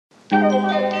So,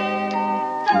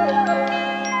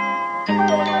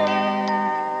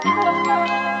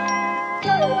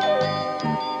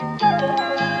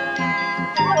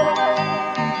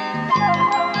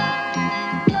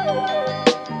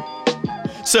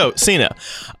 Sina,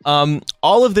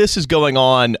 all of this is going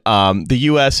on. The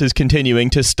U.S. is continuing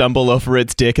to stumble over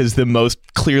its dick as the most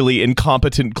clearly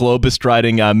incompetent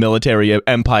globe-bestriding military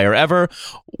empire ever.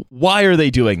 Why are they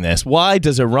doing this? Why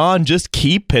does Iran just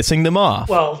keep pissing them off?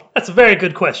 Well, that's a very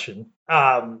good question.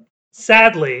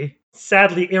 Sadly,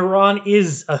 Iran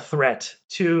is a threat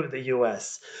to the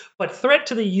U.S. But threat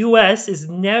to the U.S. is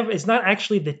not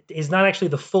actually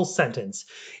the full sentence.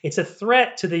 It's a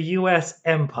threat to the U.S.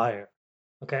 empire.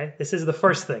 Okay, this is the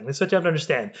first thing. This is what you have to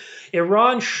understand.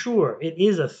 Iran, sure, it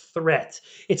is a threat.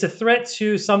 It's a threat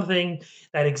to something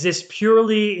that exists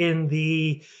purely in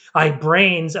the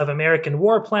brains of American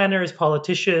war planners,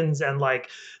 politicians, and like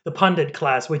the pundit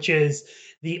class, which is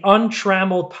the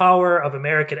untrammeled power of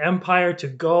American empire to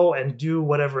go and do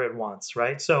whatever it wants,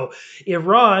 right? So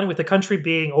Iran, with the country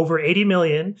being over 80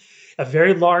 million, a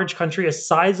very large country, a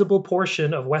sizable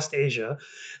portion of West Asia,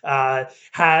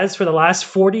 has for the last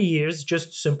 40 years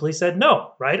just simply said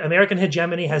no, right? American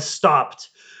hegemony has stopped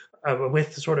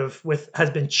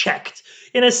has been checked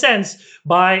in a sense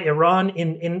by Iran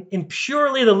in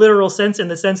purely the literal sense, in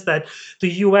the sense that the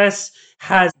U.S.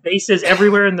 has bases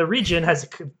everywhere in the region, has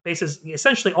bases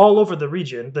essentially all over the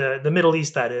region, the Middle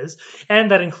East that is, and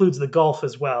that includes the Gulf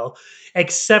as well,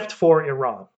 except for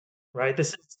Iran, right?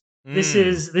 This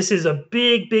is a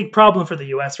big problem for the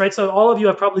U.S., right? So all of you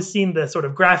have probably seen the sort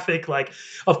of graphic, like,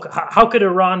 of how could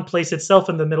Iran place itself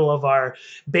in the middle of our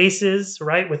bases,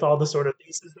 right? With all the sort of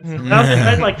bases that surround it,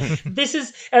 right? Like this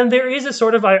is, and there is a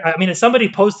sort of, I mean, if somebody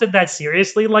posted that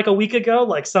seriously like a week ago,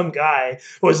 like some guy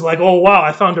was like, oh wow,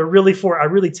 I found a really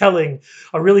telling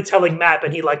map,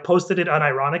 and he like posted it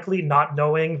unironically, not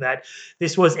knowing that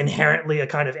this was inherently a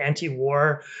kind of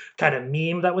anti-war kind of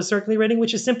meme that was circulating,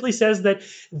 which is simply says that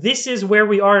this is where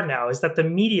we are now, is that the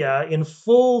media, in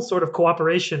full sort of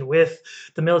cooperation with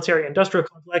the military-industrial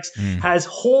complex, has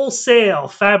wholesale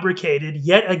fabricated,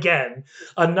 yet again,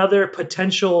 another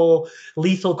potential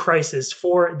lethal crisis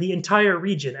for the entire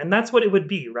region. And that's what it would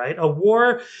be, right? A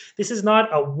war. This is not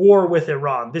a war with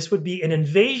Iran. This would be an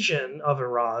invasion of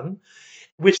Iran,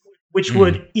 which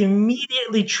would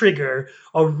immediately trigger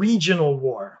a regional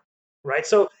war. Right.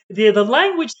 So the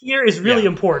language here is really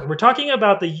important. We're talking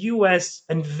about the U.S.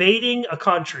 invading a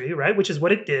country, right, which is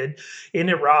what it did in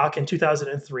Iraq in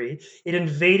 2003. It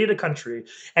invaded a country,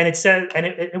 and it said, and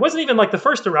it wasn't even like the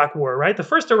first Iraq war, right? The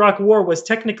first Iraq war was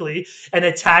technically an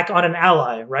attack on an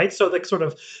ally, right? So the sort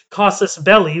of casus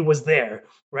belli was there.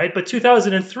 Right. But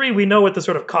 2003, we know what the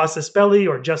sort of casus belli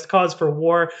or just cause for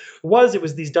war was. It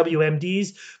was these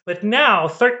WMDs. But now,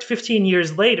 16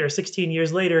 years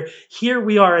later, here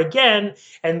we are again.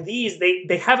 And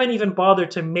they haven't even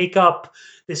bothered to make up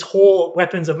this whole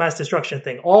weapons of mass destruction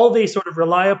thing. All they sort of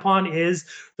rely upon is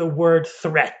the word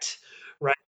threat.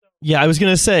 Right. Yeah, I was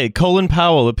going to say, Colin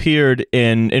Powell appeared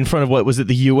in front of, what was it,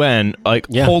 the UN, like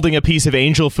holding a piece of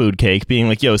angel food cake, being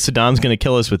like, yo, Saddam's going to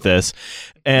kill us with this.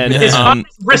 And his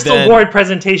Bristol board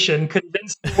presentation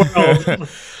convinced the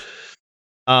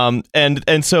world.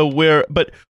 And so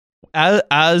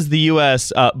as the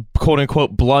U.S. Quote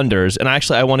unquote blunders, and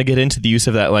actually I want to get into the use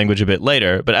of that language a bit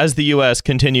later, but as the U.S.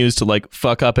 continues to like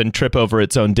fuck up and trip over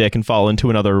its own dick and fall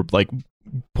into another like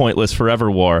pointless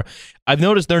forever war, I've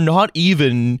noticed they're not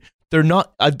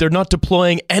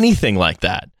deploying anything like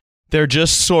that. They're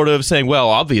just sort of saying, well,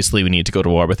 obviously we need to go to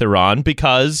war with Iran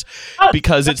because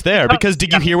it's there. Because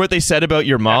did you hear what they said about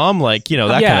your mom? Like, you know,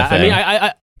 that kind of thing. I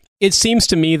mean, it seems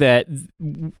to me that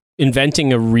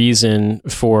inventing a reason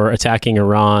for attacking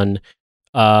Iran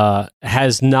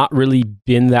has not really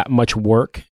been that much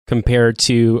work compared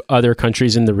to other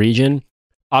countries in the region.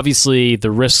 Obviously,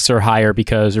 the risks are higher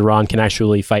because Iran can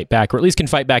actually fight back, or at least can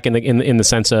fight back in the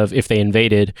sense of if they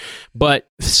invaded. But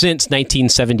since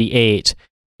 1978,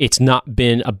 it's not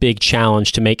been a big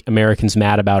challenge to make Americans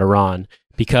mad about Iran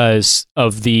because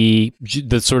of the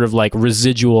sort of like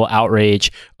residual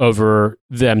outrage over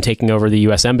them taking over the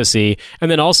U.S. embassy. And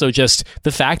then also just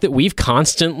the fact that we've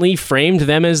constantly framed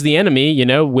them as the enemy, you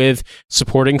know, with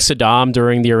supporting Saddam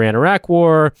during the Iran-Iraq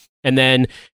war, and then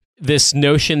this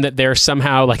notion that they're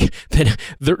somehow like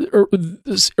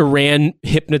that Iran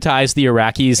hypnotized the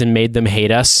Iraqis and made them hate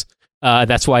us.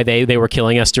 That's why they were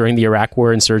killing us during the Iraq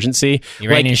war insurgency. The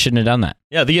Iranians shouldn't have done that.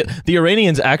 Yeah, the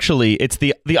Iranians actually, it's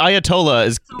the Ayatollah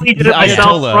is. I did it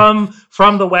myself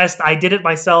from the West. I did it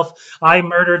myself. I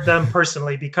murdered them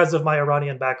personally because of my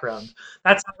Iranian background.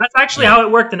 That's actually how it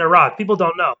worked in Iraq. People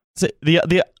don't know. So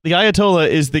the the Ayatollah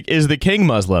is the king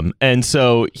Muslim, and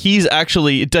so he's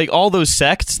actually like all those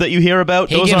sects that you hear about.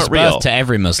 He those gives aren't real birth to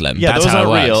every Muslim. Yeah, That's those how aren't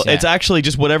it works, real. yeah. It's actually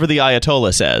just whatever the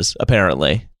Ayatollah says,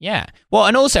 apparently. Yeah. Well,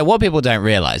 and also what people don't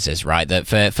realize is, right, that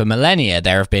for millennia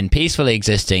there have been peacefully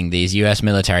existing these US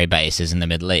military bases in the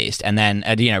Middle East. And then,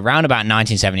 around about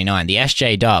 1979, the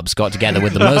SJWs got together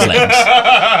with the Muslims,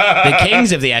 the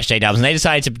kings of the SJWs, and they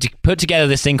decided to put together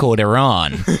this thing called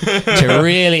Iran to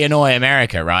really annoy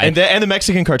America, right? And the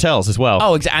Mexican cartels as well.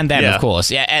 Oh, and them, Yeah. of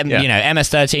course. Yeah, Yeah.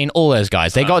 MS-13, all those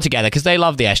guys. They got together because they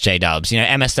love the SJWs.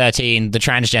 MS-13, the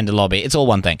transgender lobby, it's all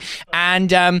one thing. And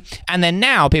then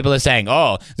now people are saying,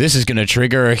 oh, this is going to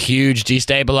trigger a huge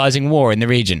destabilizing war in the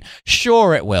region.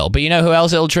 Sure it will. But you know who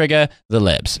else it'll trigger? The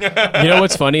libs. You know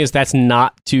what's funny is that's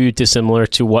not too dissimilar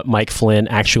to what Mike Flynn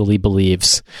actually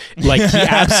believes. Like, he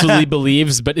absolutely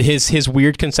believes, but his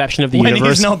weird conception of the When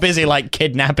universe... he's not busy, like,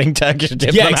 kidnapping Turkish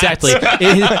diplomats. Yeah, exactly.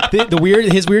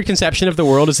 His weird conception of the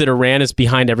world is that Iran is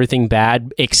behind everything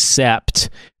bad, except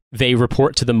they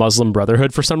report to the Muslim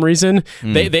Brotherhood for some reason.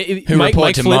 Who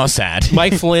report to Mossad.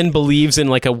 Mike Flynn believes in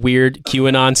like a weird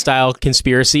QAnon-style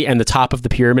conspiracy, and the top of the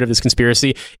pyramid of this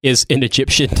conspiracy is an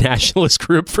Egyptian nationalist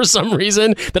group for some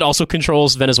reason that also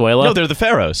controls Venezuela. No, they're the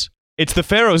pharaohs. It's the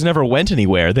pharaohs never went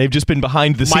anywhere. They've just been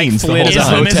behind the Mike scenes Flynn the is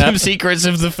whole time. Islamism secrets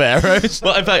of the pharaohs.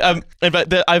 Well, in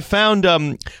fact, I've found.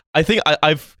 I think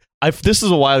I've. This is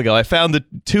a while ago. I found the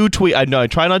two tweet. I know I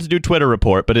try not to do Twitter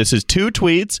report, but this is two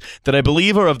tweets that I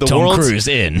believe are of the Tom Cruise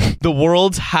in. the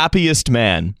world's happiest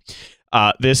man.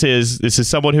 This is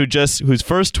someone whose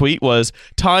first tweet was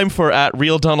time for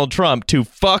 @real Donald Trump to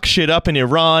fuck shit up in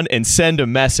Iran and send a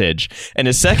message. And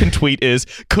his second tweet is,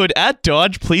 could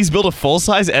 @Dodge please build a full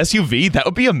size SUV? That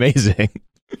would be amazing.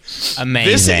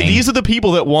 Amazing. These are the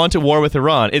people that want a war with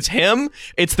Iran. It's him.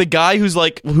 It's the guy who's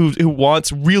like who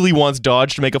really wants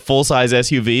Dodge to make a full size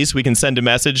SUV so we can send a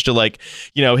message to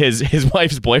his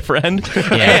wife's boyfriend.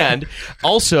 Yeah. And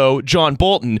also John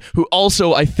Bolton, who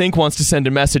also I think wants to send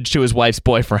a message to his wife's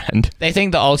boyfriend. They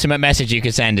think the ultimate message you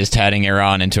could send is turning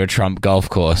Iran into a Trump golf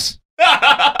course.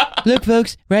 Look,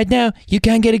 folks, right now, you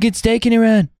can't get a good steak in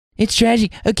Iran. It's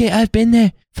tragic. Okay, I've been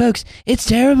there. Folks, it's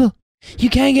terrible.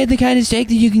 You can't get the kind of steak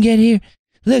that you can get here.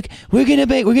 Look, we're gonna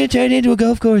turn it into a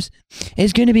golf course.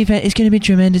 It's gonna be it's gonna be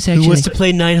tremendous. Actually, Who wants to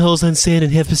play 9 holes on sand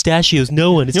and have pistachios?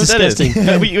 No one. It's You know what that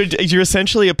disgusting. is? You're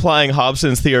essentially applying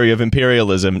Hobson's theory of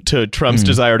imperialism to Trump's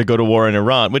desire to go to war in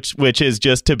Iran, which is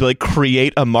just to like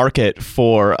create a market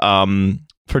for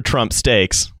Trump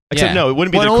steaks. Except no, it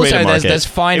wouldn't be well, to create also, a market. there's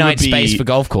finite space for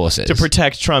golf courses. To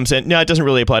protect Trump's... And no, it doesn't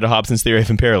really apply to Hobson's theory of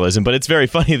imperialism, but it's very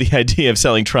funny, the idea of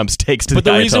selling Trump steaks to But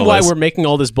the the reason Ayatollahs. why we're making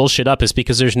all this bullshit up is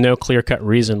because there's no clear-cut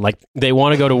reason. Like, they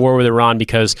want to go to war with Iran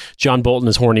because John Bolton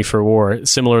is horny for war.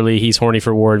 Similarly, he's horny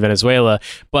for war in Venezuela.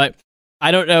 But I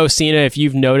don't know, Cena, if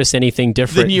you've noticed anything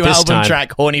different the new this album time.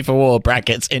 track, Horny for War,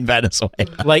 brackets, in Venezuela.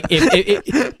 Like,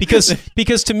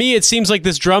 because to me, it seems like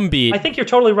this drum beat... I think you're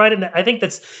totally right in that. I think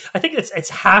it's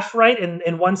half right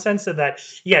in one sense of that.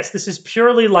 Yes, this is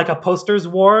purely like a posters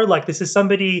war. Like this is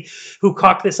somebody who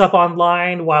cocked this up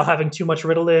online while having too much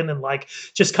Ritalin and like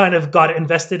just kind of got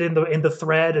invested in the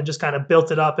thread and just kind of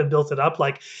built it up.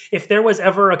 Like if there was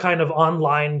ever a kind of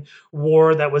online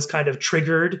war that was kind of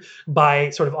triggered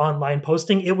by sort of online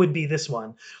posting, it would be this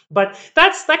one. But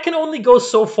that can only go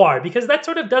so far because that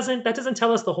doesn't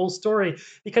tell us the whole story.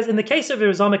 Because in the case of the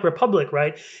Islamic Republic,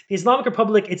 right, the Islamic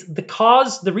Republic, it's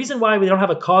the reason why we don't have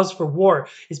a cause for war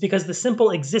is because the simple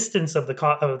existence of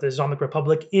the Islamic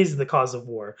Republic is the cause of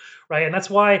war, right? And that's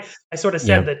why I sort of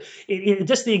said that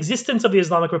just the existence of the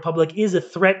Islamic Republic is a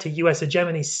threat to U.S.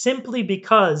 hegemony simply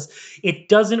because it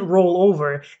doesn't roll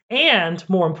over, and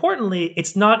more importantly,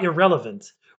 it's not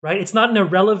irrelevant. Right? It's not an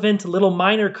irrelevant little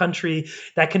minor country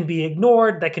that can be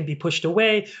ignored, that can be pushed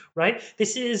away, right?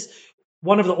 This is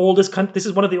one of the oldest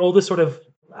sort of,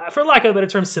 for lack of a better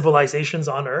term, civilizations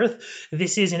on Earth.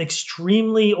 This is an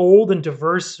extremely old and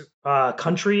diverse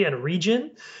country and region,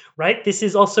 right? This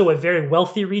is also a very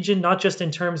wealthy region, not just in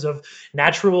terms of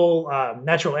natural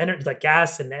energy like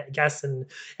gas and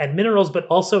minerals, but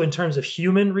also in terms of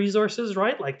human resources,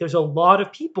 right? Like there's a lot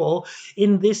of people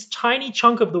in this tiny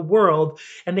chunk of the world,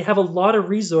 and they have a lot of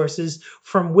resources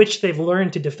from which they've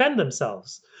learned to defend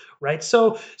themselves. Right.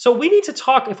 So we need to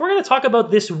talk, if we're going to talk about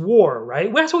this war,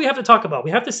 right, that's what we have to talk about. We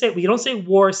have to say, we don't say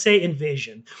war, say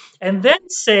invasion, and then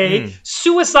say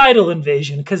suicidal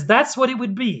invasion, because that's what it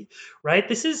would be. right?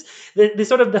 This is the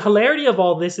sort of the hilarity of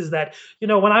all this is that,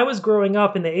 when I was growing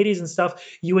up in the 80s and stuff,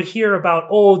 you would hear about,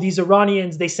 oh, these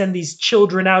Iranians, they send these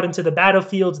children out into the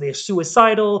battlefields, they're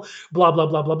suicidal, blah, blah,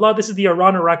 blah, blah, blah. This is the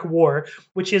Iran-Iraq War,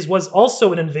 which was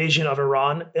also an invasion of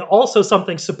Iran, also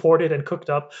something supported and cooked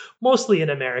up, mostly in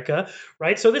America,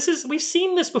 right? So we've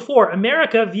seen this before.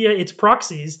 America, via its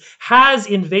proxies, has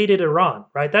invaded Iran,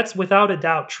 right? That's without a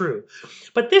doubt true.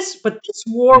 But this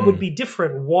war would be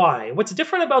different. Why? What's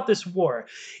different about this war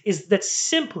is that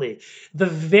simply the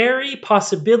very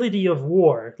possibility of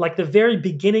war, like the very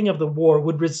beginning of the war,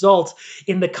 would result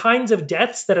in the kinds of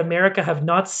deaths that America have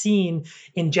not seen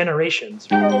in generations.